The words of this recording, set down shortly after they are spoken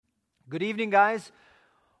Good evening, guys.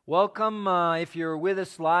 Welcome if you're with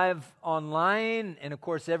us live online, and of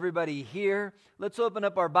course everybody here. Let's open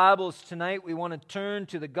up our Bibles tonight. We want to turn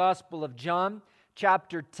to the Gospel of John,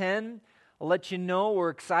 chapter 10. I'll let you know we're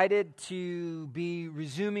excited to be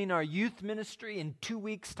resuming our youth ministry in 2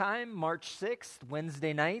 weeks' time, March 6th,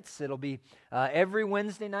 Wednesday nights. It'll be every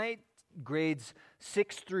Wednesday night, grades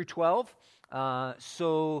 6 through 12.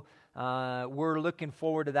 We're looking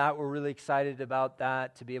forward to that. We're really excited about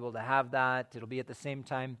that, to be able to have that. It'll be at the same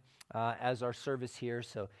time as our service here.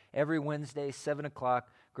 So every Wednesday, 7 o'clock,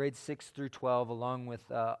 grades 6 through 12, along with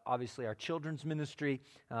obviously our children's ministry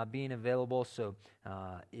being available. So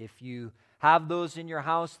if you have those in your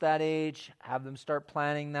house that age, have them start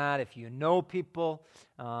planning that. If you know people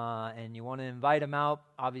and you want to invite them out,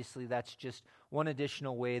 obviously that's just one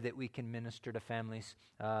additional way that we can minister to families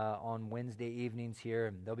on Wednesday evenings here.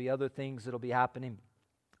 And there'll be other things that'll be happening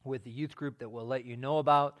with the youth group that we'll let you know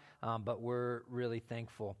about, but we're really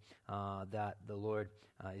thankful that the Lord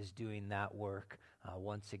is doing that work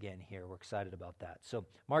once again here. We're excited about that. So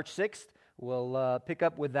March 6th, we'll pick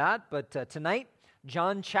up with that, but tonight,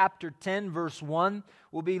 John chapter 10, verse 1,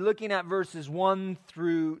 we'll be looking at verses 1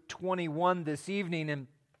 through 21 this evening.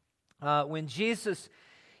 And when Jesus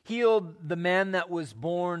healed the man that was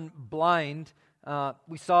born blind,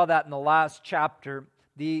 we saw that in the last chapter.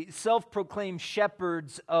 The self-proclaimed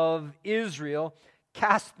shepherds of Israel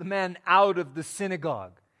cast the man out of the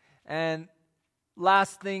synagogue. And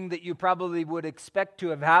last thing that you probably would expect to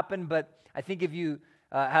have happened, but I think if you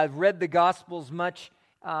have read the Gospels much,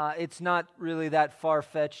 it's not really that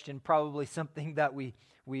far-fetched and probably something that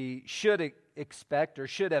we should expect or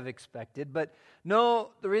should have expected. But no,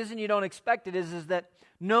 the reason you don't expect it is that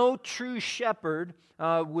no true shepherd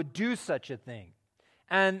would do such a thing.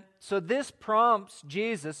 And so this prompted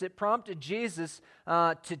Jesus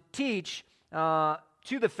to teach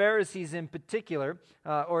to the Pharisees in particular,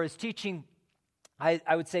 or is teaching,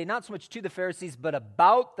 I would say not so much to the Pharisees, but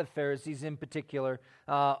about the Pharisees in particular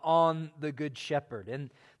on the Good Shepherd.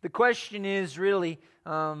 And the question is really,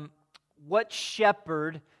 what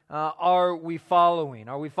shepherd are we following?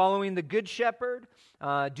 Are we following the Good Shepherd?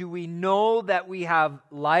 Do we know that we have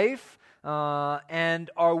life?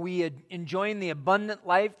 And are we enjoying the abundant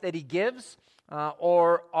life that He gives?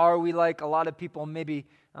 Or are we like a lot of people maybe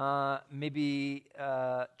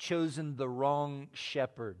chosen the wrong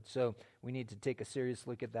shepherd? So we need to take a serious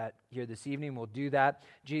look at that here this evening. We'll do that.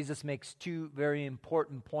 Jesus makes two very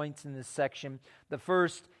important points in this section. The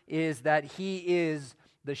first is that He is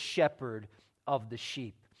the shepherd of the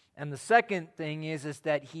sheep. And the second thing is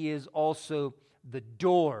that He is also the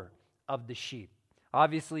door of the sheep.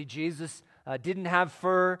 Obviously, Jesus didn't have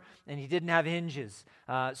fur and He didn't have hinges.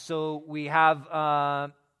 So we have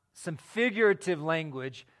some figurative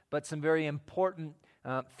language, but some very important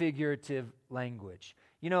figurative language.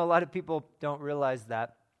 You know, a lot of people don't realize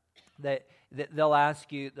that they'll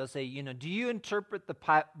ask you, they'll say, do you interpret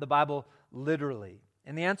the Bible literally?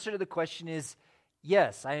 And the answer to the question is,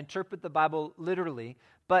 yes, I interpret the Bible literally,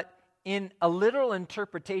 but in a literal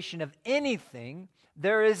interpretation of anything,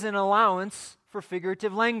 there is an allowance for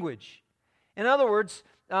figurative language. In other words,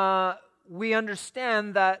 we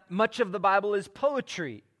understand that much of the Bible is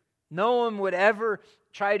poetry. No one would ever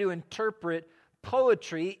try to interpret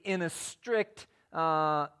poetry in a strict,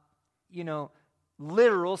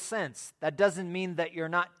 literal sense. That doesn't mean that you're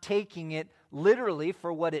not taking it literally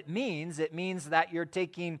for what it means. It means that you're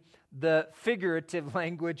taking the figurative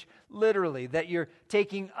language literally, that you're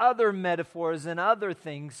taking other metaphors and other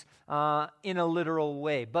things in a literal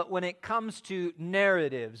way. But when it comes to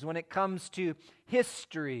narratives, when it comes to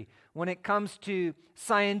history, when it comes to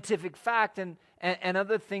scientific fact and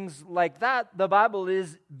other things like that, the Bible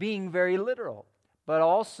is being very literal. But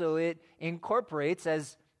also it incorporates,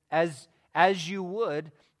 as you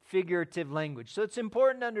would, figurative language. So it's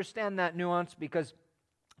important to understand that nuance, because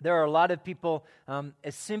there are a lot of people,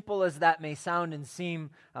 as simple as that may sound and seem,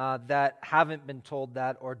 that haven't been told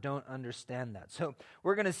that or don't understand that. So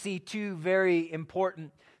we're going to see two very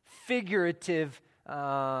important figurative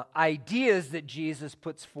ideas that Jesus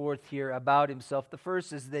puts forth here about Himself. The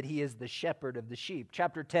first is that He is the shepherd of the sheep.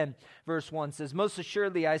 Chapter 10, verse 1 says, "Most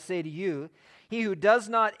assuredly I say to you, he who does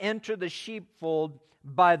not enter the sheepfold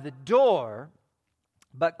by the door,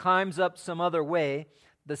 but climbs up some other way,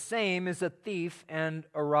 the same is a thief and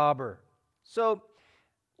a robber." So,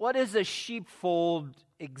 what is a sheepfold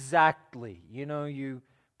exactly? You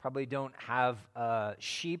probably don't have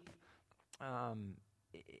sheep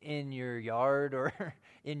in your yard or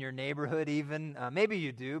in your neighborhood even. Maybe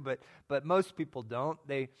you do, but most people don't.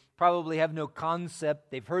 They probably have no concept.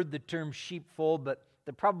 They've heard the term sheepfold, but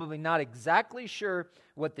they're probably not exactly sure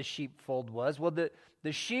what the sheepfold was. Well,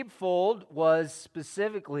 the sheepfold was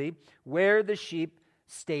specifically where the sheep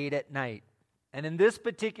stayed at night. And in this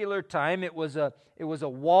particular time, it was a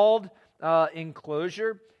walled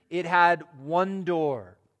enclosure. It had one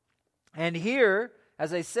door. And here,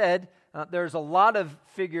 as I said, there's a lot of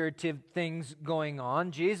figurative things going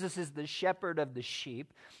on. Jesus is the shepherd of the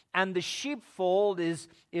sheep. And the sheepfold is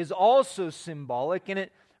also symbolic, and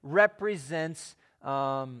it represents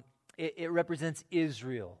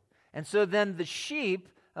Israel. And so then the sheep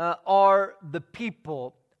are the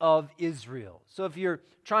people of Israel. So if you're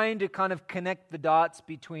trying to kind of connect the dots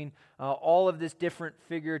between all of this different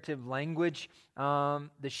figurative language, the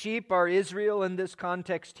sheep are Israel in this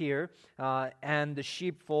context here, and the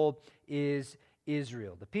sheepfold is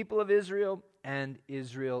Israel, the people of Israel and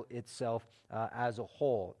Israel itself as a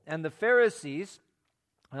whole. And the Pharisees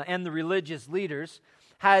and the religious leaders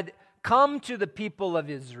had come to the people of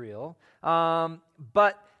Israel,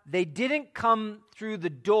 but they didn't come through the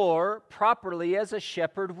door properly as a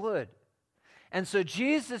shepherd would. And so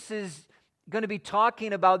Jesus is going to be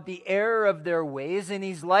talking about the error of their ways, and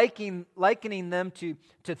he's likening them to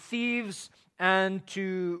thieves and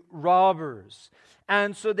to robbers.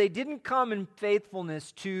 And so they didn't come in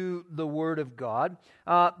faithfulness to the Word of God,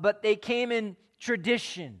 but they came in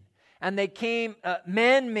tradition. And they came,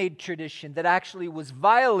 man-made tradition that actually was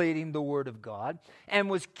violating the Word of God and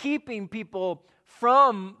was keeping people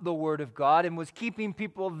from the Word of God and was keeping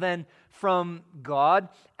people then from God.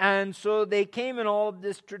 And so they came in all of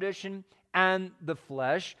this tradition and the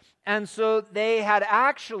flesh. And so they had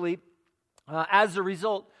actually, as a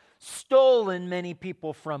result, stolen many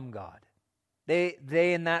people from God.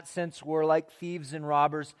 They in that sense, were like thieves and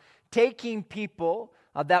robbers, taking people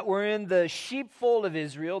that were in the sheepfold of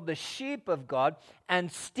Israel, the sheep of God,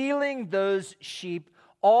 and stealing those sheep,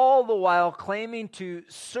 all the while claiming to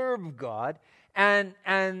serve God.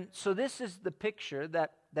 And so this is the picture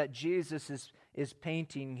that Jesus is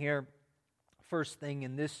painting here, first thing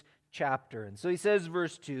in this chapter. And so he says,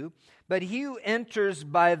 verse 2, "But he who enters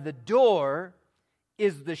by the door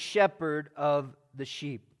is the shepherd of the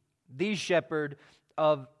sheep." The shepherd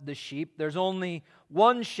of the sheep. There's only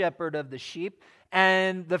one shepherd of the sheep.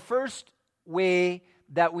 And the first way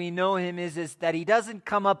that we know him is that he doesn't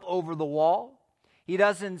come up over the wall. He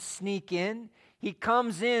doesn't sneak in. He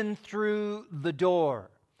comes in through the door.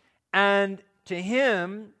 And to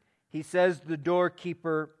him, he says, the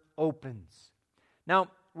doorkeeper opens.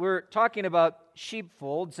 Now, we're talking about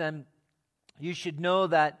sheepfolds, and you should know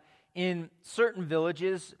that in certain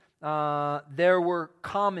villages, there were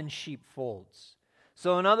common sheepfolds.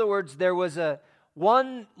 So in other words, there was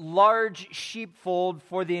one large sheepfold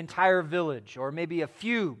for the entire village, or maybe a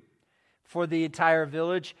few for the entire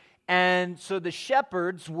village. And so the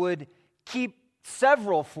shepherds would keep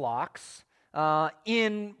several flocks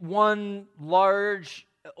in one large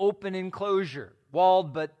open enclosure,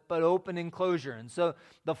 walled but open enclosure. And so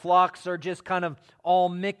the flocks are just kind of all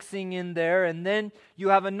mixing in there. And then you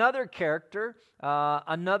have another character,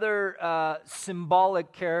 another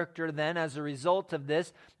symbolic character then as a result of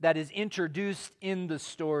this that is introduced in the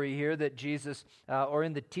story here that Jesus, or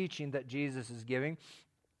in the teaching that Jesus is giving.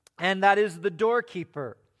 And that is the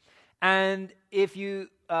doorkeeper. And if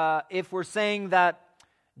we're saying that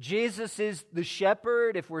Jesus is the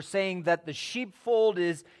shepherd, if we're saying that the sheepfold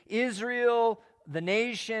is Israel, the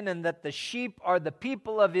nation, and that the sheep are the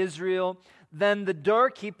people of Israel, then the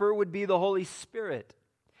doorkeeper would be the Holy Spirit.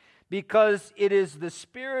 Because it is the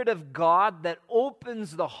Spirit of God that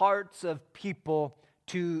opens the hearts of people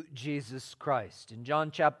to Jesus Christ. In John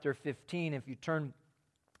chapter 15, if you turn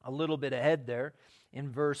a little bit ahead there, in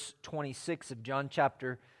verse 26 of John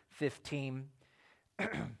chapter 15,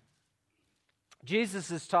 Jesus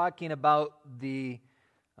is talking about the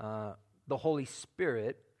Holy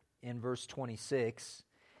Spirit in verse 26,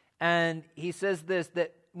 and he says this,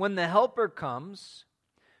 that when the Helper comes,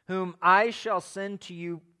 whom I shall send to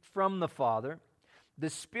you from the Father, the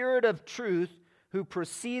Spirit of truth who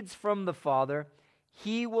proceeds from the Father,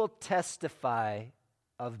 he will testify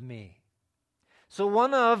of me. So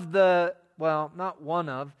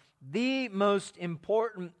the most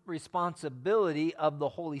important responsibility of the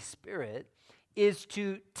Holy Spirit is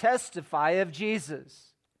to testify of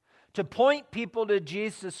Jesus, to point people to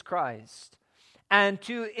Jesus Christ, and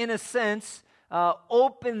to, in a sense,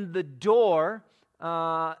 open the door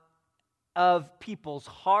of people's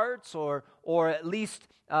hearts, or at least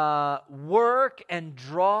work and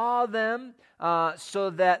draw them so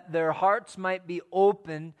that their hearts might be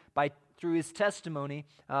opened through his testimony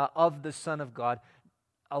of the Son of God,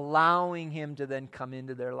 allowing him to then come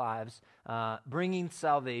into their lives, bringing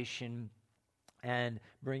salvation and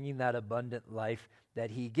bringing that abundant life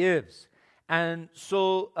that he gives. And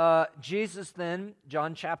so Jesus then,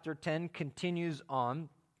 John chapter 10, continues on,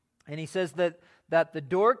 and he says that the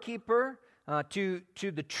doorkeeper, to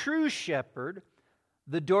the true shepherd,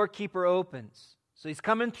 the doorkeeper opens. So he's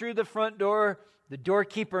coming through the front door, the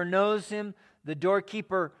doorkeeper knows him, the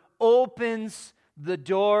doorkeeper opens the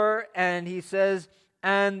door, and he says,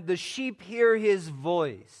 and the sheep hear his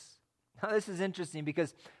voice. Now this is interesting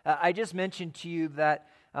because I just mentioned to you that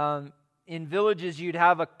in villages you'd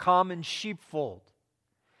have a common sheepfold.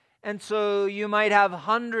 And so you might have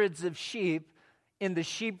hundreds of sheep in the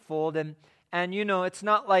sheepfold, and you know, it's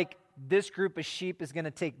not like this group of sheep is going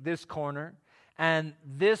to take this corner, and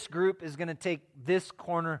this group is going to take this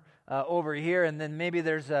corner over here, and then maybe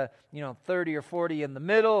there's 30 or 40 in the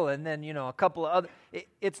middle, and then a couple of other.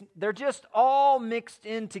 They're just all mixed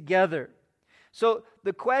in together. So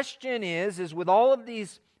the question is with all of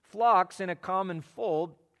these flocks in a common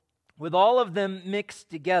fold, with all of them mixed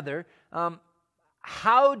together,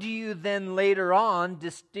 how do you then later on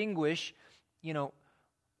distinguish,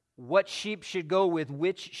 what sheep should go with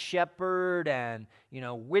which shepherd, and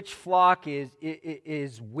which flock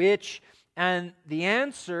is which? And the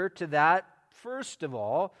answer to that, first of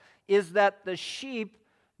all, is that the sheep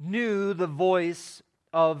knew the voice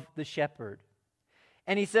of the shepherd.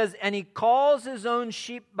 And he says, and he calls his own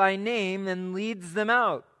sheep by name and leads them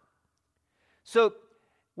out. So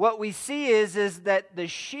what we see is that the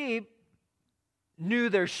sheep knew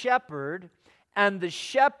their shepherd, and the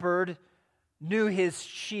shepherd knew his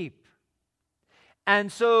sheep.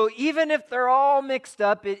 And so even if they're all mixed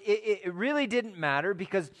up, it really didn't matter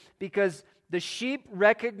because the sheep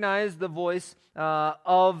recognized the voice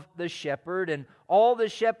of the shepherd, and all the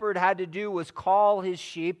shepherd had to do was call his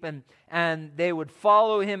sheep, and they would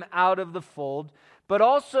follow him out of the fold. But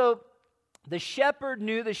also, the shepherd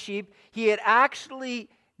knew the sheep. He had actually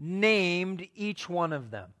named each one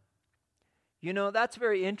of them. That's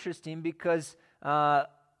very interesting because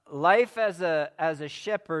life as a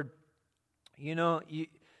shepherd,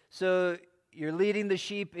 so you're leading the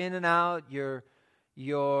sheep in and out.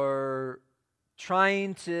 You're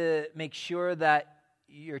trying to make sure that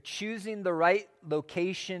you're choosing the right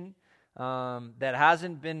location that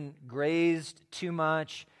hasn't been grazed too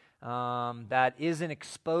much, that isn't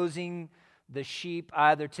exposing the sheep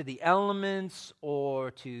either to the elements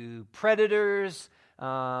or to predators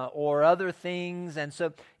or other things. And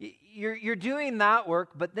so you're doing that work,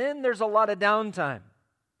 but then there's a lot of downtime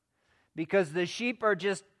because the sheep are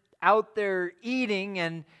just out there eating,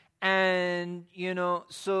 and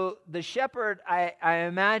so the shepherd, I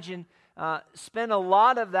imagine, spent a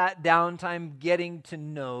lot of that downtime getting to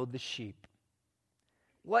know the sheep.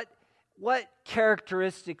 What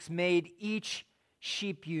characteristics made each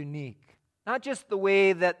sheep unique? Not just the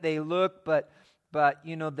way that they look, but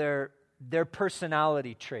their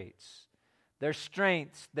personality traits, their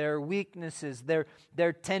strengths, their weaknesses,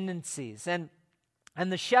 their tendencies. And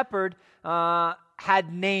the shepherd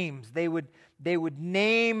had names. They would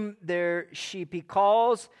name their sheep. He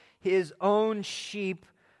calls his own sheep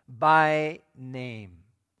by name.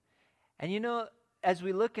 And as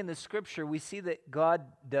we look in the scripture, we see that God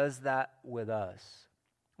does that with us.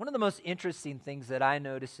 One of the most interesting things that I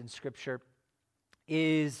notice in scripture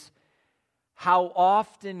is how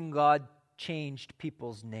often God changed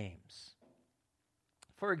people's names.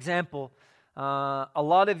 For example, a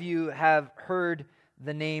lot of you have heard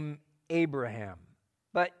the name Abraham,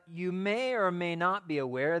 but you may or may not be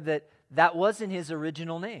aware that wasn't his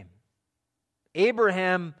original name.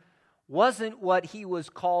 Abraham wasn't what he was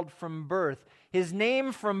called from birth. His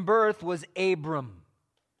name from birth was Abram.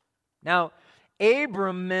 Now,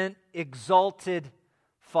 Abram meant exalted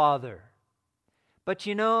father. But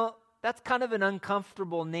that's kind of an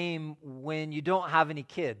uncomfortable name when you don't have any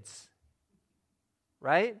kids,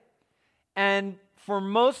 right? And for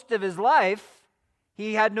most of his life,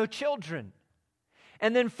 he had no children.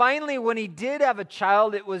 And then finally, when he did have a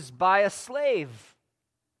child, it was by a slave.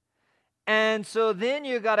 And so then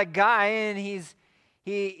you got a guy, and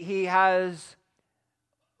he has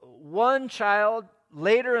one child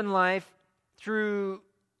later in life through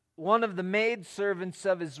one of the maidservants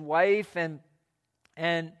of his wife, and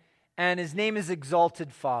his name is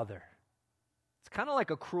Exalted Father. It's kind of like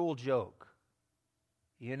a cruel joke,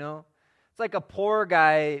 It's like a poor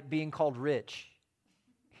guy being called rich.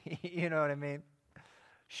 You know what I mean?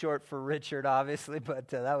 Short for Richard, obviously, but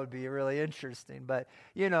that would be really interesting. But,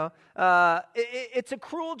 it's a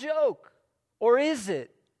cruel joke. Or is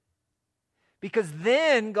it? Because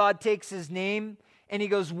then God takes his name and he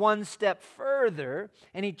goes one step further,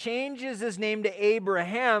 and he changes his name to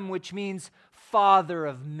Abraham, which means father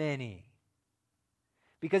of many.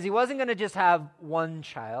 because he wasn't going to just have one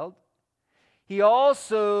child. He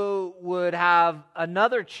also would have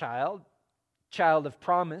another child of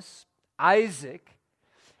promise, Isaac.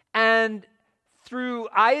 And through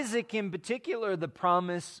Isaac in particular, the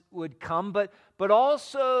promise would come, but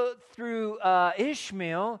also through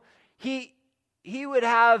Ishmael, he would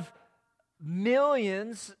have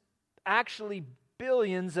millions, actually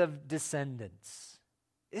billions of descendants.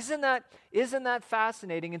 Isn't that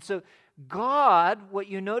fascinating? And so God, what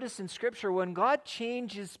you notice in Scripture, when God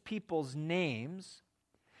changes people's names,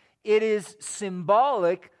 it is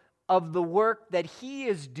symbolic of the work that He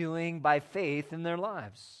is doing by faith in their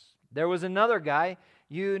lives. There was another guy,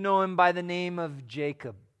 you know him by the name of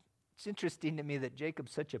Jacob. It's interesting to me that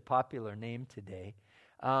Jacob's such a popular name today,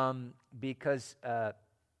 because there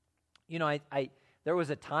was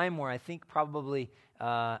a time where I think probably,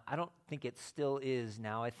 I don't think it still is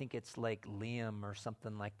now. I think it's like Liam or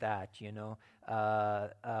something like that,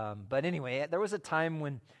 But anyway, there was a time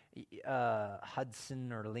when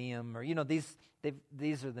Hudson or Liam or,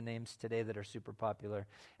 these are the names today that are super popular.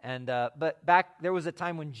 And but there was a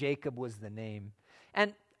time when Jacob was the name.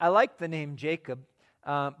 And I like the name Jacob,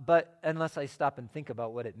 but unless I stop and think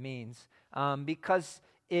about what it means, because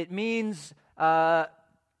it means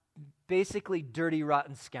basically dirty,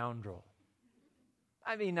 rotten scoundrel.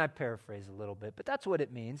 I mean, I paraphrase a little bit, but that's what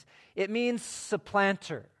it means. It means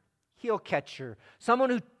supplanter, heel catcher, someone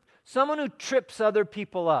who trips other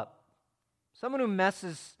people up, someone who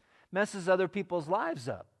messes other people's lives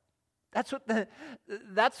up. That's what the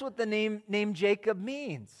name Jacob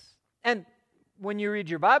means. And when you read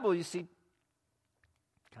your Bible, you see, it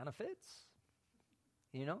kind of fits.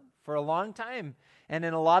 For a long time, and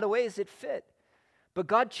in a lot of ways, it fit. But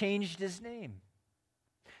God changed his name.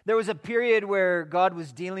 There was a period where God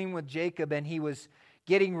was dealing with Jacob, and he was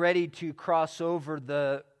getting ready to cross over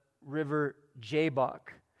the river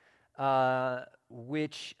Jabbok,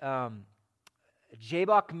 which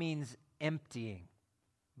Jabbok means emptying,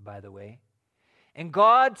 by the way. And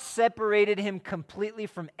God separated him completely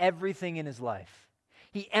from everything in his life.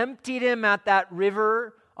 He emptied him at that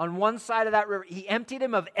river, on one side of that river. He emptied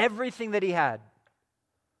him of everything that he had.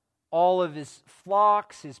 All of his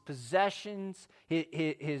flocks, his possessions,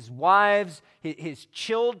 his wives, his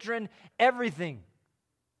children, everything.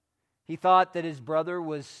 He thought that his brother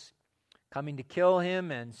was coming to kill him,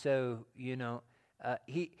 and so,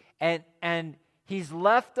 he's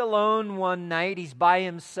left alone one night. He's by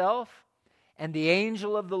himself, and the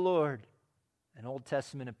angel of the Lord, an Old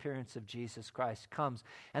Testament appearance of Jesus Christ, comes.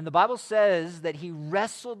 And the Bible says that he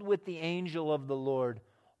wrestled with the angel of the Lord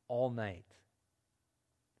all night.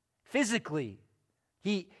 Physically,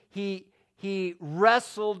 he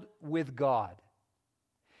wrestled with God.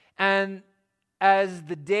 And as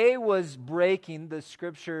the day was breaking, the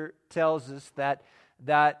Scripture tells us that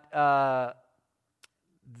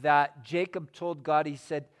Jacob told God, he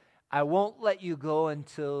said, "I won't let you go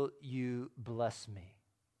until you bless me."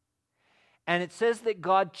 And it says that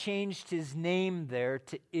God changed his name there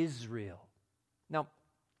to Israel. Now,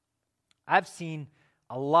 I've seen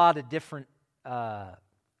a lot of different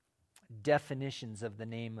definitions of the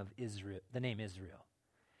name of Israel, the name Israel.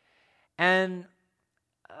 And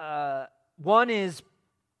one is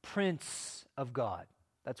Prince of God.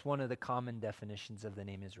 That's one of the common definitions of the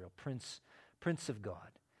name Israel, Prince of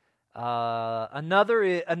God.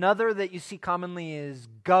 Another that you see commonly is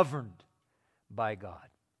governed by God.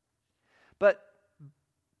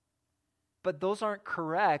 But those aren't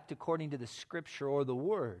correct according to the Scripture or the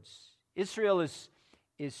words. Israel is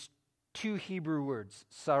two Hebrew words,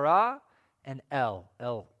 Sarah and El.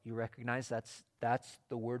 El, you recognize that's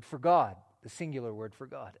the word for God, the singular word for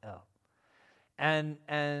God, El.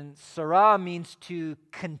 And Sarah means to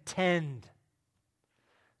contend,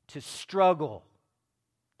 to struggle,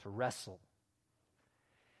 to wrestle.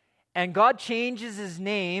 And God changes his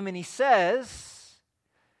name, and he says,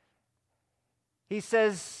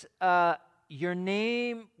 your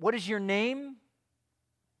name, what is your name?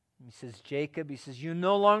 He says Jacob. He says, you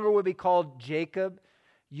no longer will be called Jacob,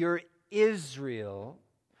 you're Israel,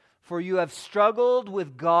 for you have struggled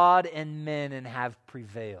with God and men and have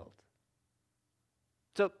prevailed.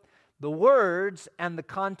 So the words and the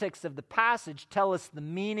context of the passage tell us the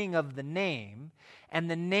meaning of the name,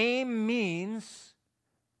 and the name means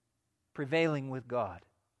prevailing with God,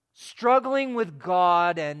 struggling with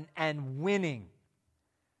God and winning.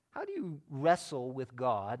 How do you wrestle with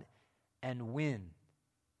God and win?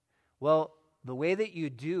 Well, the way that you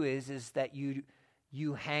do is that you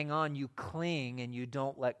hang on, you cling, and you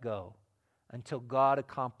don't let go until God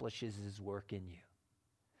accomplishes his work in you.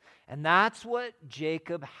 And that's what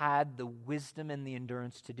Jacob had the wisdom and the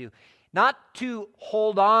endurance to do. Not to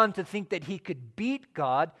hold on to think that he could beat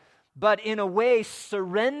God, but in a way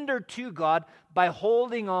surrender to God by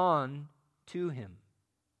holding on to him.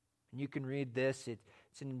 And you can read this.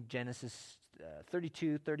 It's in Genesis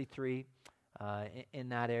 32, 33, in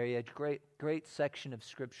that area. Great section of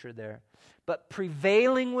Scripture there. But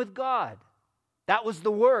prevailing with God, that was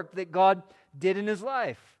the work that God did in his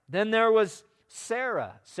life. Then there was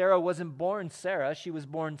Sarah. Sarah wasn't born Sarah. She was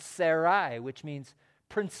born Sarai, which means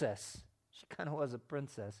princess. She kind of was a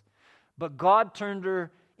princess. But God turned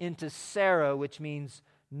her into Sarah, which means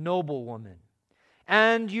noblewoman.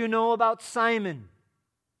 And you know about Simon.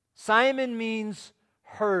 Simon means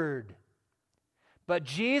heard. But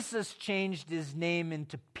Jesus changed his name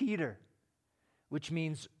into Peter, which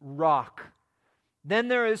means rock. Then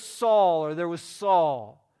there is Saul, or there was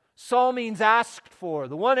Saul. Saul means asked for,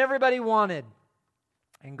 the one everybody wanted.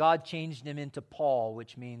 And God changed him into Paul,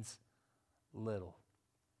 which means little.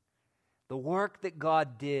 The work that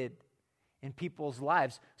God did in people's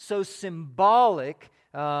lives, so symbolic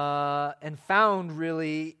and found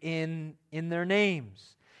really in their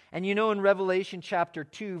names. And you know, in Revelation chapter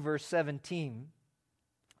 2, verse 17,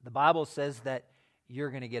 the Bible says that you're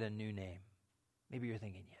going to get a new name. Maybe you're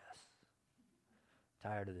thinking, yes,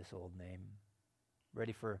 tired of this old name,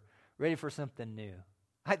 ready for something new.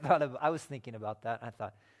 I was thinking about that. I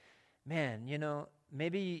thought, man, you know,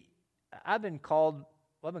 maybe I've been called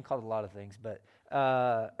a lot of things, but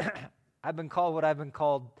I've been called what I've been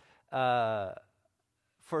called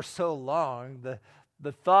for so long.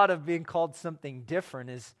 The thought of being called something different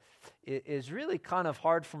is really kind of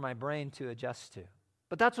hard for my brain to adjust to.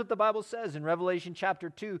 But that's what the Bible says in Revelation chapter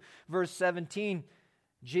 2, verse 17.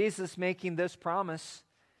 Jesus making this promise.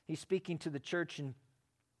 He's speaking to the church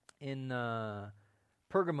in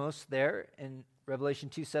Pergamos there in Revelation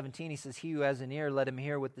 2:17. He says, "He who has an ear, let him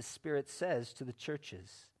hear what the Spirit says to the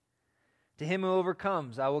churches. To him who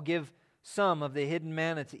overcomes, I will give some of the hidden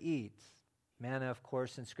manna to eat." Manna, of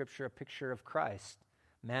course, in Scripture, a picture of Christ.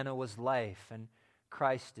 Manna was life, and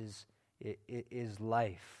Christ is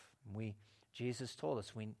life. Jesus told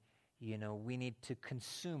us we need to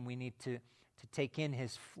consume, we need to take in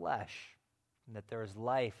his flesh, and that there is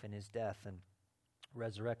life in his death and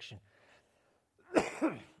resurrection.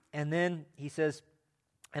 And then he says,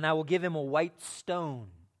 "And I will give him a white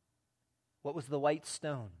stone." What was the white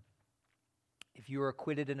stone? If you were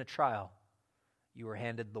acquitted in a trial, you were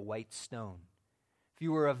handed the white stone. If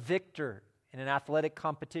you were a victor in an athletic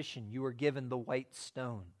competition, you were given the white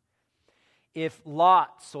stone. If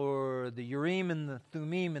lots or the Urim and the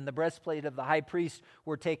Thummim and the breastplate of the high priest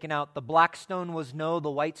were taken out, the black stone was no,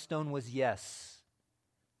 the white stone was yes.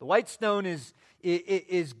 The white stone is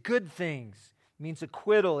good things. It means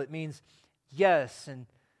acquittal. It means yes, and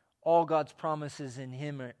all God's promises in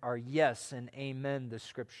him are yes and amen, the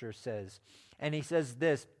Scripture says. And he says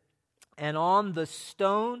this, "And on the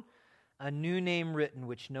stone a new name written,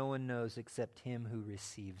 which no one knows except him who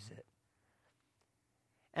receives it."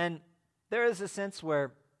 And there is a sense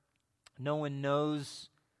where no one knows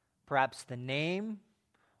perhaps the name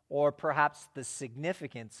or perhaps the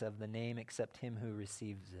significance of the name except him who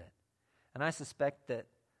receives it. And I suspect that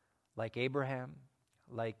like Abraham,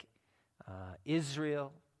 like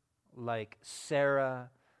Israel, like Sarah,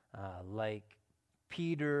 like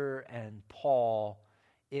Peter and Paul,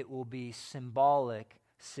 it will be symbolic,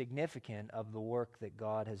 significant of the work that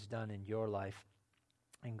God has done in your life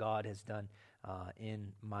and God has done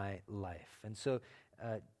in my life. And so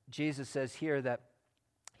Jesus says here that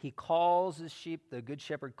he calls his sheep, the good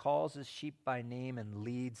shepherd calls his sheep by name and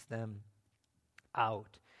leads them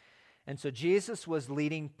out. And so Jesus was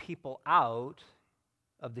leading people out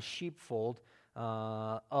of the sheepfold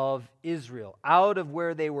of Israel, out of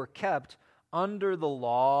where they were kept under the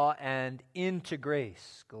law and into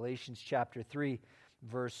grace. Galatians chapter 3,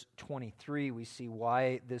 verse 23, we see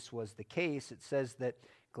why this was the case. It says that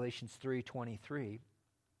Galatians 3:23,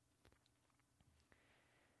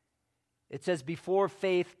 it says, "Before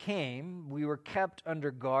faith came, we were kept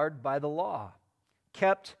under guard by the law,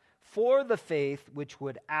 kept for the faith which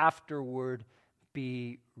would afterward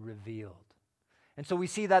be revealed." And so we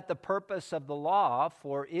see that the purpose of the law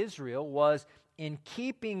for Israel was in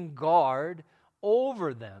keeping guard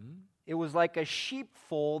over them. It was like a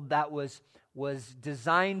sheepfold that was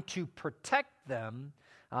designed to protect them.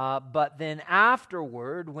 But then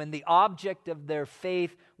afterward, when the object of their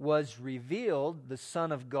faith was revealed, the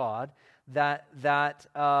Son of God, that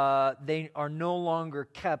they are no longer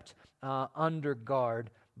kept under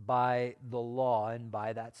guard by the law and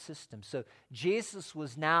by that system. So Jesus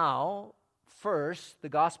was now first, the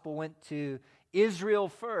gospel went to Israel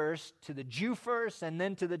first, to the Jew first, and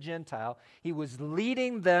then to the Gentile. He was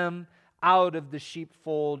leading them out of the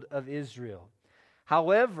sheepfold of Israel.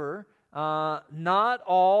 However, not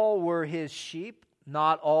all were his sheep,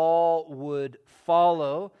 not all would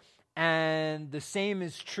follow, and the same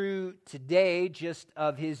is true today, just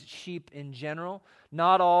of his sheep in general.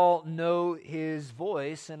 Not all know his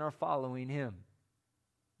voice and are following him.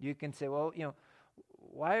 You can say, well,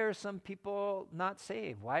 why are some people not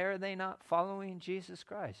saved? Why are they not following Jesus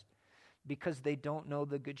Christ? Because they don't know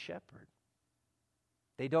the Good Shepherd.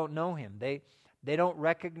 They don't know him. They don't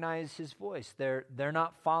recognize his voice. They're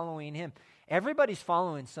not following him. Everybody's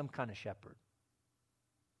following some kind of shepherd,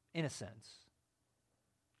 in a sense.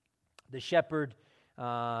 The shepherd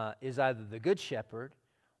is either the Good Shepherd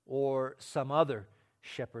or some other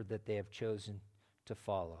shepherd that they have chosen to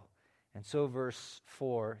follow. And so verse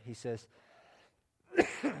 4, he says,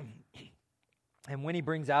 and when he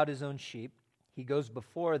brings out his own sheep, he goes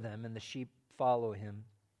before them, and the sheep follow him.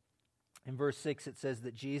 In verse 6, it says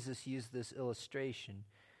that Jesus used this illustration,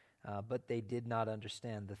 but they did not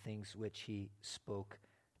understand the things which he spoke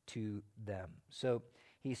to them. So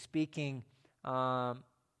he's speaking in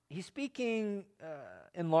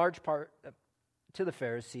large part to the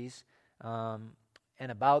Pharisees,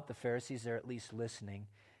 and about the Pharisees. They're at least listening,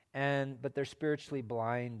 but they're spiritually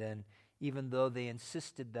blind, and even though they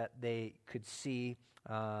insisted that they could see,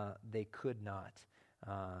 they could not,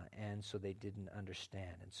 and so they didn't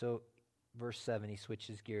understand. And so verse 7, he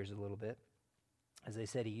switches gears a little bit. As I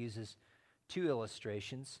said, he uses two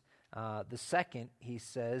illustrations. The second, he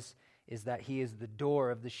says, is that he is the door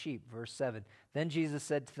of the sheep. Verse 7, then Jesus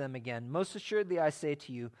said to them again, most assuredly I say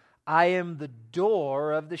to you, I am the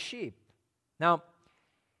door of the sheep. Now,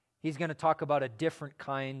 he's going to talk about a different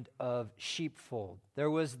kind of sheepfold.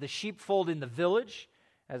 There was the sheepfold in the village,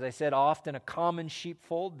 as I said, often a common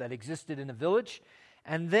sheepfold that existed in a village.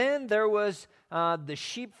 And then there was the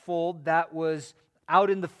sheepfold that was out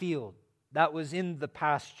in the field, that was in the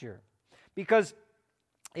pasture. Because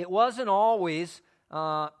it wasn't always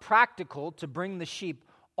practical to bring the sheep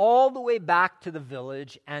all the way back to the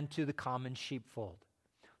village and to the common sheepfold.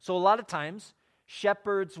 So a lot of times,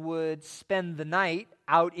 shepherds would spend the night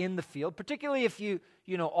out in the field, particularly if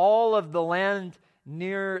all of the land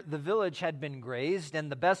near the village had been grazed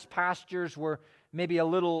and the best pastures were maybe a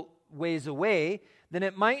little ways away, then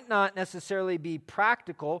it might not necessarily be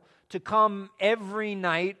practical to come every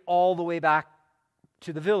night all the way back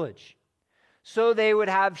to the village. So they would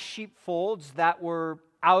have sheepfolds that were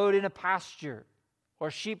out in a pasture, or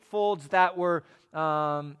sheepfolds that were,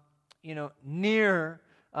 near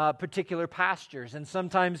particular pastures. And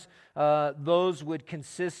sometimes those would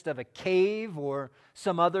consist of a cave or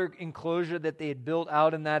some other enclosure that they had built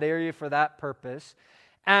out in that area for that purpose.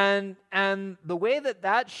 And the way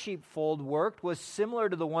that sheepfold worked was similar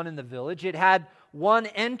to the one in the village. It had one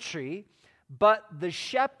entry, but the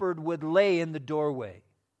shepherd would lay in the doorway.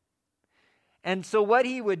 And so what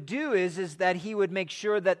he would do is that he would make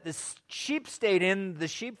sure that the sheep stayed in the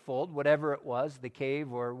sheepfold, whatever it was, the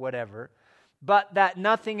cave or whatever, but that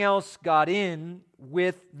nothing else got in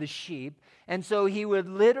with the sheep. And so he would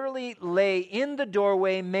literally lay in the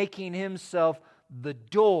doorway, making himself the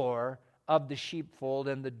door of the sheepfold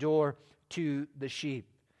and the door to the sheep.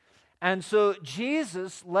 And so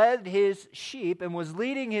Jesus led his sheep and was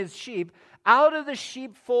leading his sheep out of the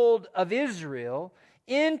sheepfold of Israel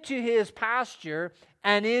into his pasture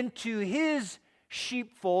and into his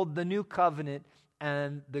sheepfold, the new covenant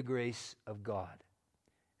and the grace of God.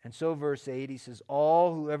 And so verse 8, he says,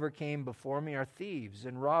 all who ever came before me are thieves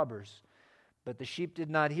and robbers, but the sheep did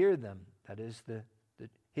not hear them. That is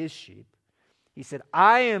his sheep. He said,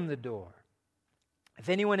 I am the door. If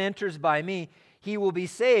anyone enters by me, he will be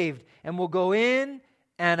saved and will go in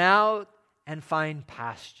and out and find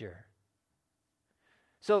pasture.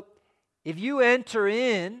 So if you enter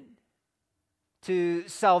in to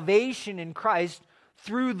salvation in Christ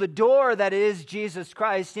through the door that is Jesus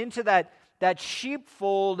Christ, into that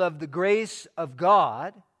sheepfold of the grace of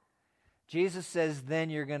God, Jesus says then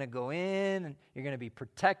you're going to go in and you're going to be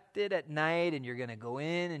protected at night, and you're going to go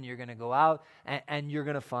in and you're going to go out, and you're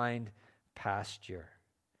going to find pasture.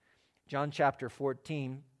 John chapter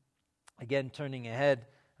 14, again turning ahead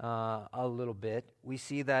a little bit, we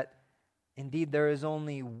see that indeed there is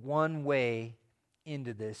only one way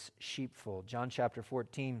into this sheepfold. John chapter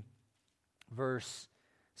 14, verse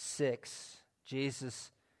 6,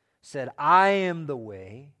 Jesus said, I am the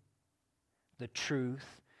way, the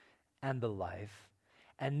truth, and the life,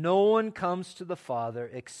 and no one comes to the Father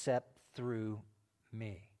except through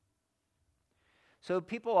me. So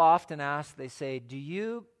people often ask, they say, do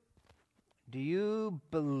you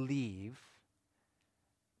believe?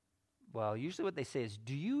 Well, usually what they say is,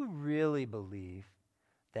 do you really believe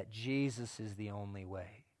that Jesus is the only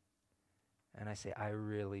way. And I say, I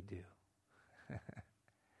really do.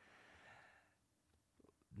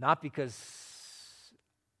 Not because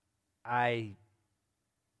I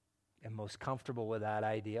am most comfortable with that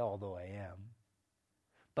idea, although I am,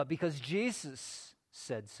 but because Jesus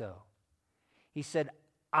said so. He said,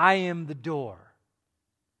 I am the door.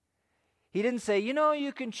 He didn't say,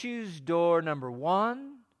 you can choose door number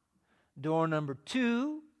 1, door number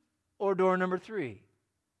 2, or door number 3.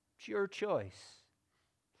 It's your choice.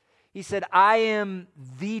 He said, I am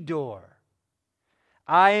the door.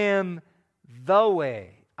 I am the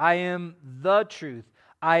way. I am the truth.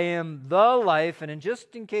 I am the life. And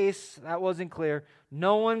just in case that wasn't clear,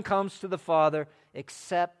 no one comes to the Father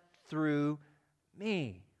except through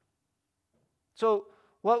me. So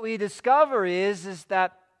what we discover is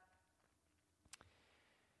that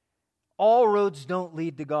all roads don't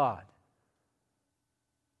lead to God.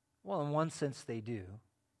 Well, in one sense they do.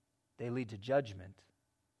 They lead to judgment.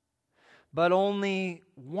 But only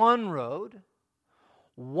one road,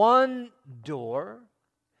 one door,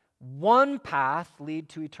 one path lead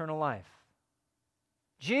to eternal life.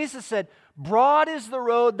 Jesus said, broad is the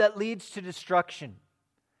road that leads to destruction.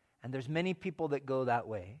 And there's many people that go that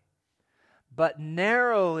way. But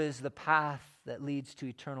narrow is the path that leads to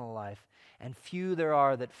eternal life, and few there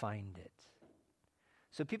are that find it.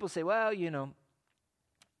 So people say, well, you're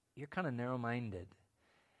kind of narrow-minded.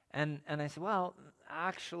 And I say, well,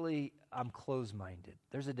 actually, I'm closed-minded.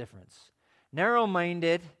 There's a difference.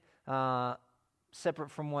 Narrow-minded,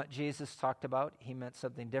 separate from what Jesus talked about, he meant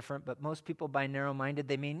something different, but most people by narrow-minded,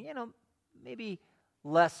 they mean, maybe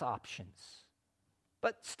less options,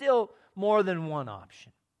 but still more than one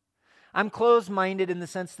option. I'm closed-minded in the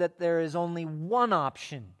sense that there is only one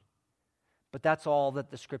option, but that's all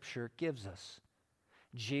that the Scripture gives us,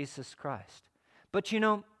 Jesus Christ. But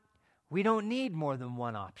we don't need more than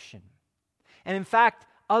one option. And in fact,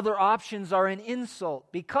 other options are an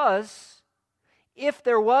insult, because if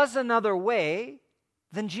there was another way,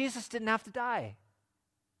 then Jesus didn't have to die.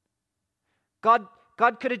 God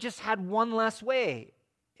could have just had one less way,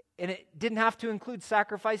 and it didn't have to include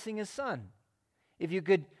sacrificing his son. If you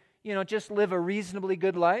could, just live a reasonably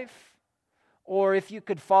good life, or if you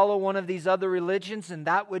could follow one of these other religions and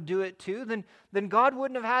that would do it too, then God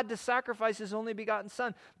wouldn't have had to sacrifice his only begotten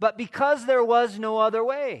son. But because there was no other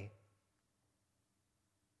way,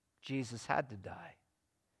 Jesus had to die.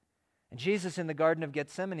 And Jesus in the Garden of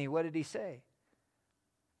Gethsemane, what did he say?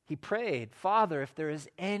 He prayed, Father, if there is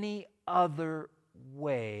any other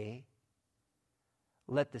way,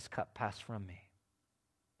 let this cup pass from me.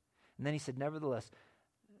 And then he said, nevertheless,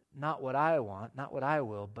 not what I want, not what I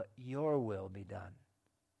will, but your will be done.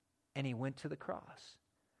 And he went to the cross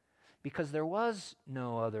because there was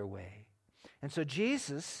no other way. And so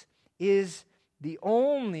Jesus is the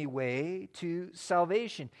only way to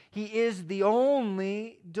salvation. He is the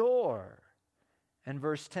only door. And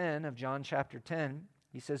verse 10 of John chapter 10,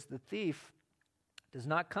 he says, the thief does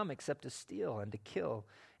not come except to steal and to kill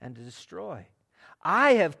and to destroy.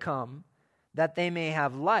 I have come that they may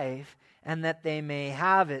have life and that they may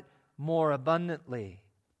have it more abundantly.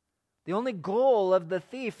 The only goal of the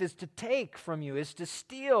thief is to take from you, is to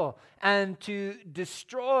steal and to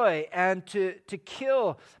destroy and to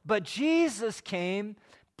kill. But Jesus came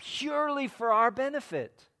purely for our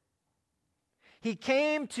benefit. He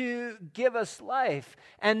came to give us life,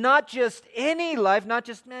 and not just any life, not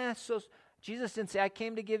just, Jesus didn't say, I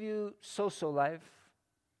came to give you so-so life.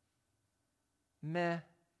 Meh.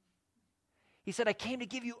 He said, I came to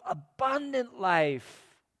give you abundant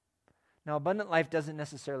life. Now, abundant life doesn't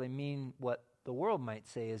necessarily mean what the world might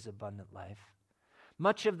say is abundant life.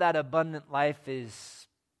 Much of that abundant life is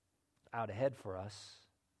out ahead for us.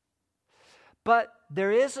 But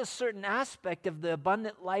there is a certain aspect of the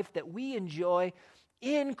abundant life that we enjoy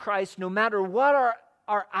in Christ, no matter what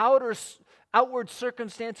our outward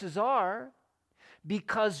circumstances are,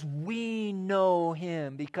 because we know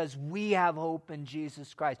him, because we have hope in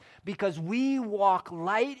Jesus Christ, because we walk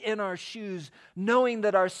light in our shoes, knowing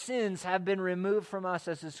that our sins have been removed from us,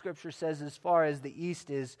 as the Scripture says, as far as the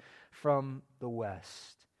east is from the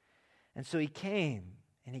west. And so he came,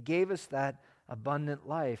 and he gave us that abundant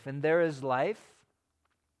life. And there is life,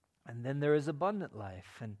 and then there is abundant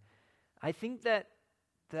life. And I think that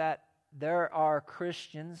there are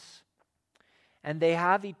Christians, and they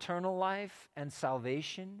have eternal life and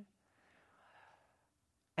salvation,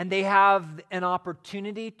 and they have an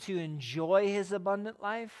opportunity to enjoy his abundant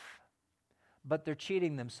life, but they're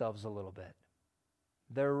cheating themselves a little bit.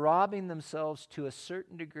 They're robbing themselves to a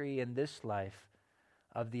certain degree in this life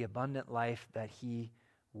of the abundant life that he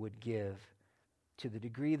would give to the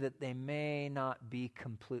degree that they may not be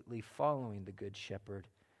completely following the Good Shepherd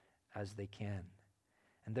as they can.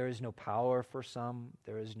 And there is no power for some,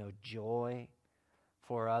 there is no joy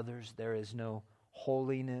for others, there is no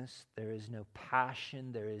holiness, there is no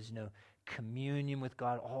passion, there is no communion with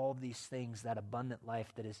God, all these things, that abundant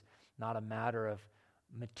life that is not a matter of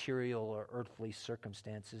material or earthly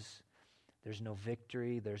circumstances. There's no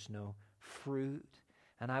victory, there's no fruit.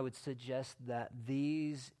 And I would suggest that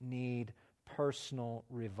these need personal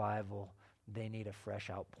revival. They need a fresh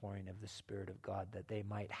outpouring of the Spirit of God, that they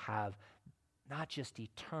might have not just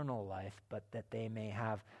eternal life, but that they may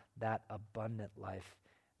have that abundant life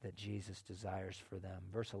that Jesus desires for them.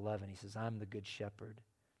 Verse 11, he says, I'm the good shepherd.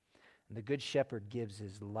 And the good shepherd gives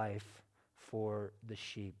his life for the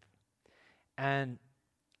sheep. And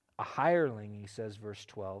a hireling, he says, verse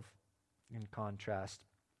 12, in contrast,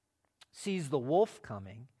 sees the wolf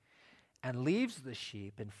coming and leaves the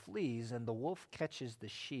sheep and flees, and the wolf catches the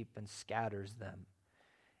sheep and scatters them.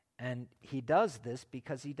 And he does this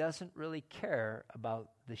because he doesn't really care about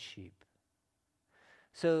the sheep.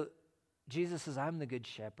 So Jesus says, I'm the good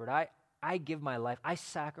shepherd. I give my life. I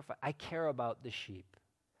sacrifice. I care about the sheep.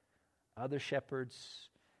 Other shepherds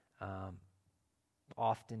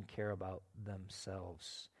often care about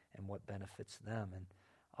themselves and what benefits them. And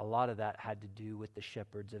a lot of that had to do with the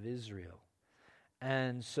shepherds of Israel.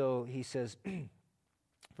 And so he says,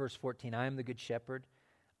 verse 14, I am the good shepherd.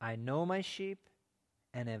 I know my sheep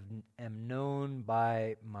and am known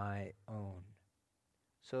by my own.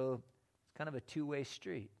 So it's kind of a two-way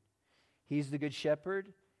street. He's the good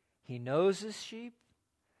shepherd. He knows his sheep,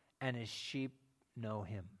 and his sheep know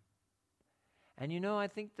him. And I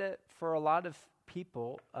think that for a lot of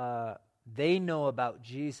people, they know about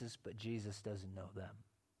Jesus, but Jesus doesn't know them.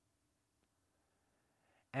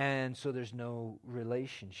 And so there's no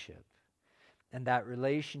relationship. And that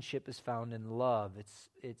relationship is found in love.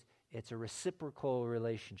 It's a reciprocal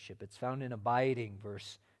relationship. It's found in abiding,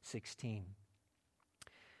 verse 16.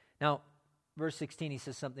 Now, verse 16, he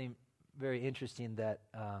says something very interesting that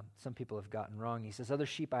some people have gotten wrong. He says, other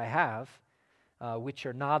sheep I have, which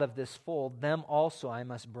are not of this fold, them also I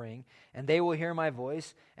must bring, and they will hear my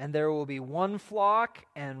voice, and there will be one flock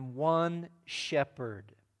and one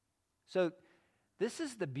shepherd. So this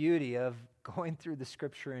is the beauty of going through the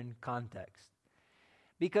scripture in context.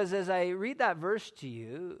 Because as I read that verse to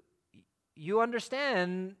you, you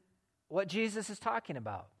understand what Jesus is talking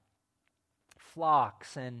about.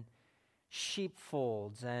 Flocks and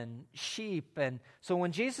sheepfolds and sheep. And so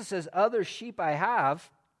when Jesus says, other sheep I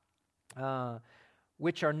have,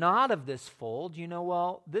 which are not of this fold,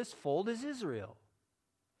 this fold is Israel.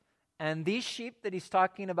 And these sheep that he's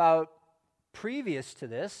talking about previous to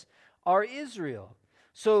this are Israel.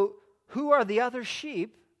 So who are the other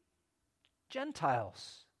sheep?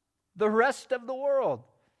 Gentiles. The rest of the world.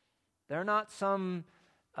 They're not some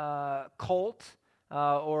cult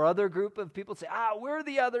or other group of people say, we're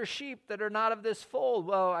the other sheep that are not of this fold.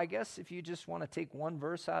 Well, I guess if you just want to take one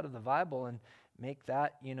verse out of the Bible and make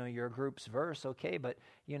that, your group's verse, okay. But,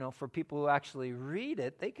 for people who actually read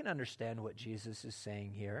it, they can understand what Jesus is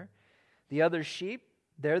saying here. The other sheep,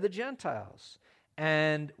 they're the Gentiles.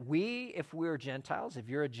 And if we're Gentiles, if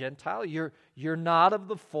you're a Gentile, you're not of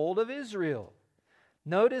the fold of Israel.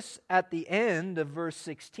 Notice at the end of verse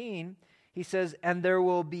 16, he says, and there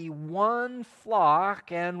will be one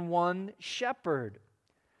flock and one shepherd.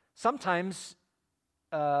 Sometimes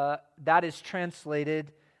that is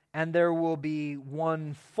translated, and there will be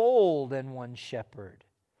one fold and one shepherd.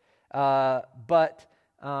 But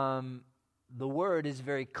the word is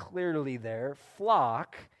very clearly there,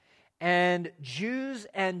 flock. And Jews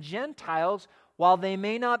and Gentiles, while they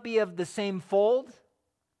may not be of the same fold,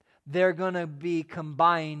 they're going to be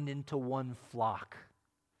combined into one flock.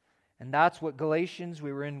 And that's what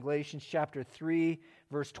we were in Galatians chapter 3,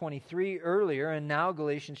 verse 23 earlier, and now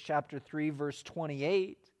Galatians chapter 3, verse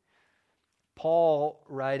 28. Paul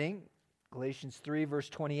writing, Galatians 3, verse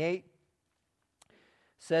 28,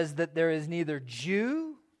 says that there is neither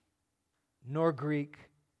Jew nor Greek.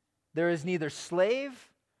 There is neither slave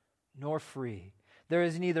nor free. There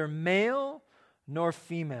is neither male nor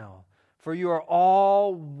female, for you are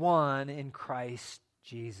all one in Christ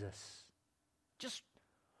Jesus. Just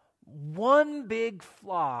one big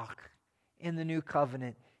flock in the new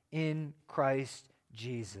covenant in Christ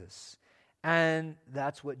Jesus. And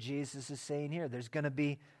that's what Jesus is saying here. There's going to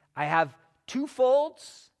be, I have two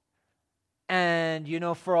folds, and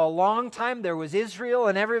for a long time there was Israel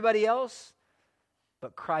and everybody else,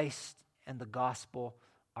 but Christ and the gospel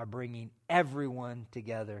are bringing everyone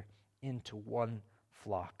together into one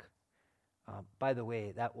flock. By the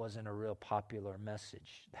way, that wasn't a real popular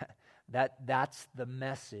message. That's the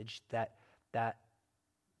message that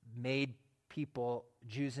made people,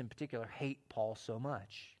 Jews in particular, hate Paul so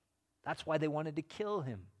much. That's why they wanted to kill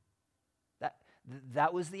him.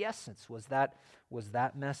 That was the essence, was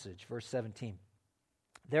that message. Verse 17.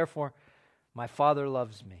 Therefore, my Father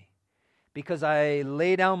loves me, because I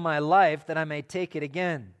lay down my life that I may take it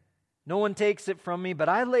again. No one takes it from me, but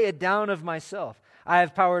I lay it down of myself. I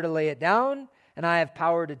have power to lay it down, and I have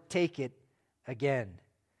power to take it again.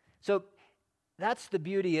 So that's the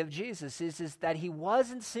beauty of Jesus, is that he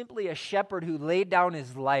wasn't simply a shepherd who laid down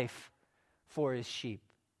his life for his sheep.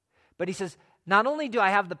 But he says, not only do I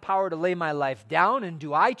have the power to lay my life down, and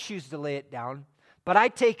do I choose to lay it down, but I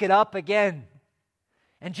take it up again.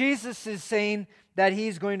 And Jesus is saying that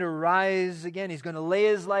he's going to rise again. He's going to lay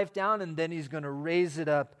his life down, and then he's going to raise it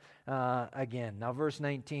up again. Now, verse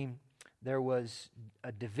 19, there was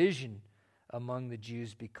a division among the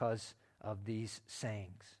Jews because of these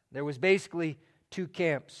sayings. There was basically two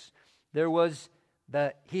camps. There was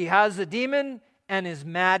the he has a demon and is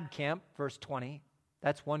mad camp, verse 20.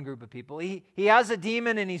 That's one group of people. He has a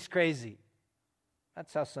demon and he's crazy.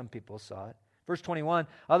 That's how some people saw it. Verse 21,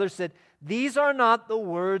 others said, these are not the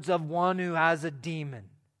words of one who has a demon.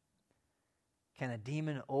 Can a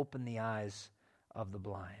demon open the eyes of the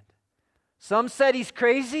blind? Some said he's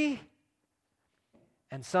crazy,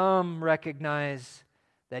 and some recognize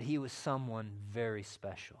that he was someone very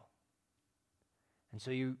special. And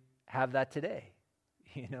so you have that today,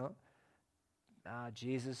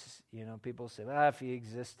 Jesus, people say, well, if he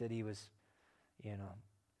existed, he was,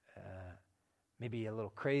 maybe a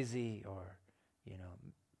little crazy, or,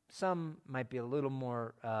 some might be a little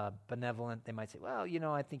more benevolent. They might say, well,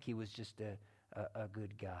 I think he was just a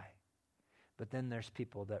good guy. But then there's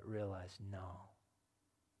people that realize, no,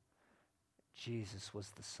 Jesus was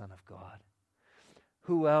the Son of God.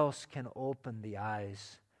 Who else can open the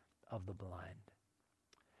eyes of the blind?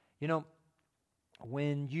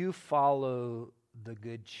 When you follow the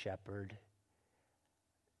Good Shepherd,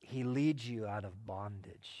 he leads you out of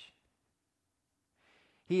bondage.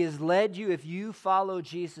 He has led you, if you follow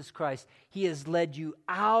Jesus Christ, he has led you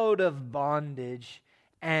out of bondage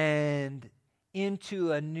and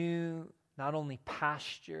into a new, not only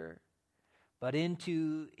pasture, but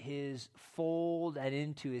into his fold and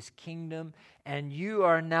into his kingdom, and you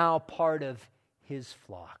are now part of his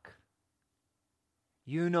flock.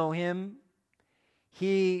 You know him,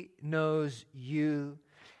 he knows you,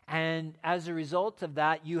 and as a result of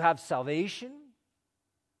that, you have salvation,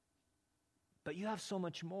 but you have so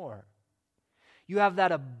much more. You have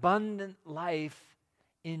that abundant life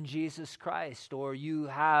in Jesus Christ, or you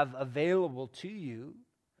have available to you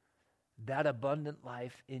that abundant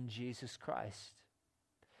life in Jesus Christ.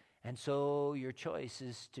 And so your choice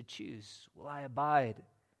is to choose. Will I abide?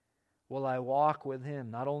 Will I walk with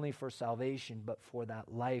him, not only for salvation, but for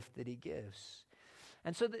that life that he gives?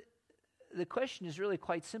 And so the question is really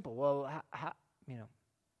quite simple. Well,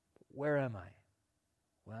 where am I?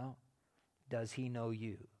 Well, does he know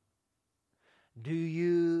you? Do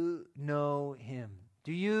you know him?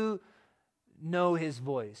 Do you know his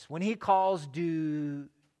voice? When he calls,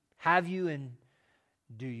 have you and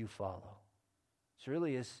do you follow? It's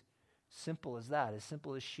really as simple as that, as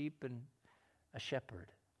simple as sheep and a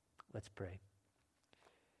shepherd. Let's pray.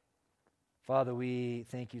 Father, we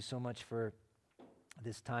thank you so much for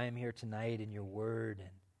this time here tonight in your word. And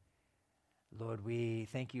Lord, we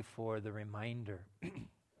thank you for the reminder,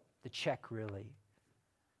 the check really.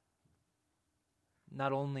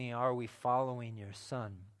 Not only are we following your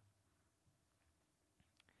Son,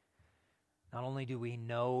 not only do we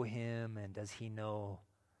know him, and does he know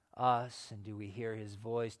us, and do we hear his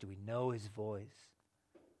voice, do we know his voice,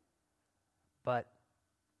 but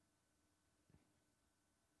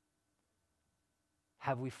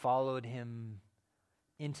have we followed him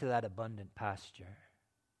into that abundant pasture?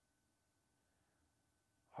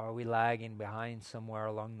 Are we lagging behind somewhere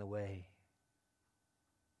along the way?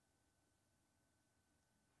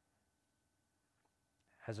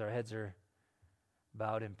 As our heads are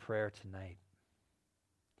bowed in prayer tonight,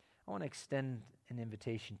 I want to extend an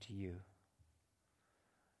invitation to you.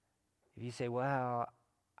 If you say, well,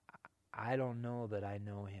 I don't know that I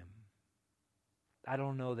know him. I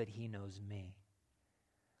don't know that he knows me.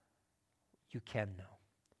 You can know.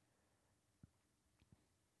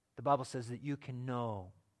 The Bible says that you can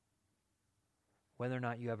know whether or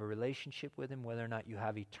not you have a relationship with him, whether or not you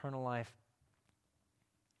have eternal life,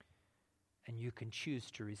 and you can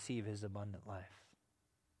choose to receive his abundant life.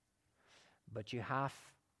 But you have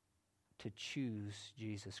to choose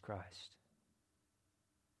Jesus Christ.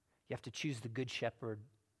 You have to choose the Good Shepherd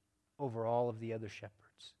over all of the other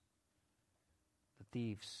shepherds, the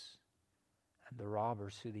thieves, and the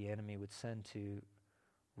robbers who the enemy would send to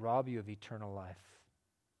rob you of eternal life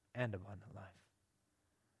and abundant life.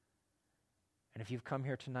 And if you've come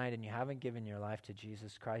here tonight and you haven't given your life to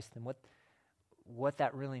Jesus Christ, then what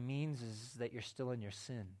that really means is that you're still in your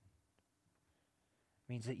sin. It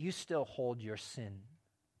means that you still hold your sin.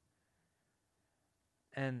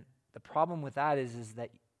 And the problem with that is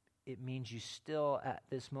that it means you still, at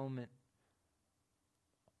this moment,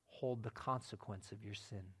 hold the consequence of your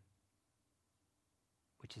sin,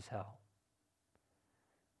 which is hell,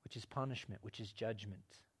 which is punishment, which is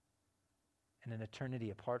judgment, and an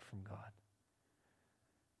eternity apart from God.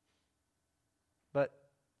 But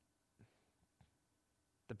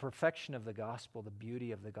the perfection of the gospel, the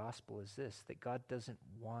beauty of the gospel is this, that God doesn't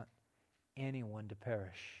want anyone to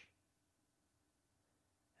perish.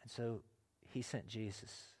 And so he sent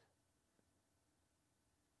Jesus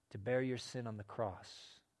to bear your sin on the cross.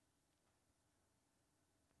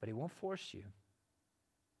 But he won't force you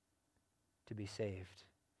to be saved.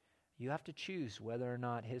 You have to choose whether or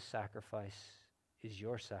not his sacrifice is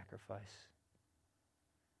your sacrifice,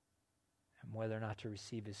 and whether or not to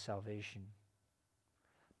receive his salvation.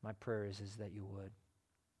 My prayer is that you would.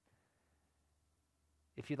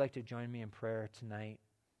 If you'd like to join me in prayer tonight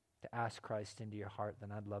to ask Christ into your heart,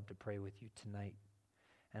 then I'd love to pray with you tonight.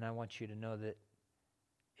 And I want you to know that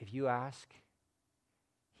if you ask,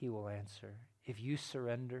 he will answer. If you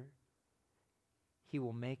surrender, he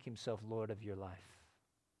will make himself Lord of your life.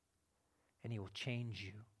 And he will change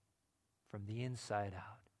you from the inside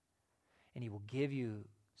out. And he will give you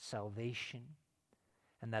salvation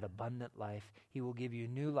and that abundant life. He will give you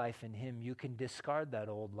new life in him. You can discard that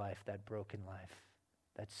old life, that broken life,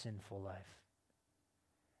 that sinful life.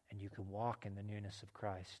 And you can walk in the newness of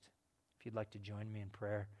Christ. If you'd like to join me in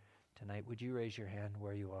prayer tonight, would you raise your hand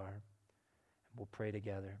where you are? And we'll pray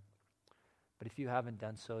together. But if you haven't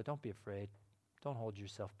done so, don't be afraid. Don't hold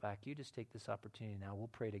yourself back. You just take this opportunity now. We'll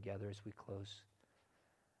pray together as we close.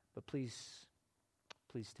 But please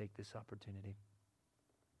take this opportunity.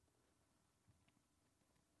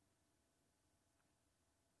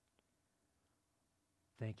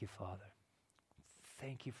 Thank you, Father.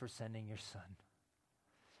 Thank you for sending your Son.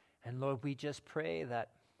 And Lord, we just pray that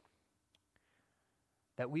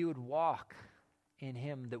we would walk in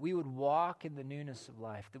him, that we would walk in the newness of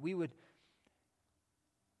life, that we would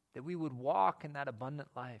walk in that abundant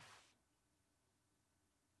life.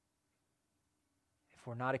 If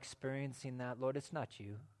we're not experiencing that, Lord, it's not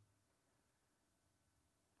you.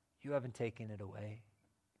 You haven't taken it away.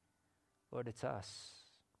 Lord, it's us.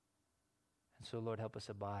 And so, Lord, help us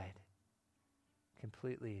abide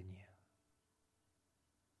completely in you.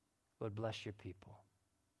 Lord, bless your people.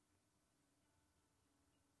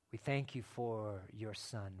 We thank you for your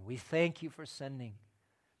Son. We thank you for sending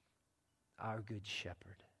our good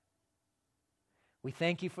shepherd. We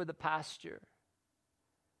thank you for the pasture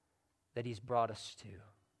that he's brought us to.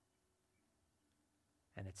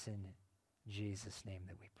 And it's in Jesus' name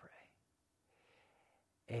that we pray.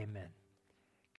 Amen.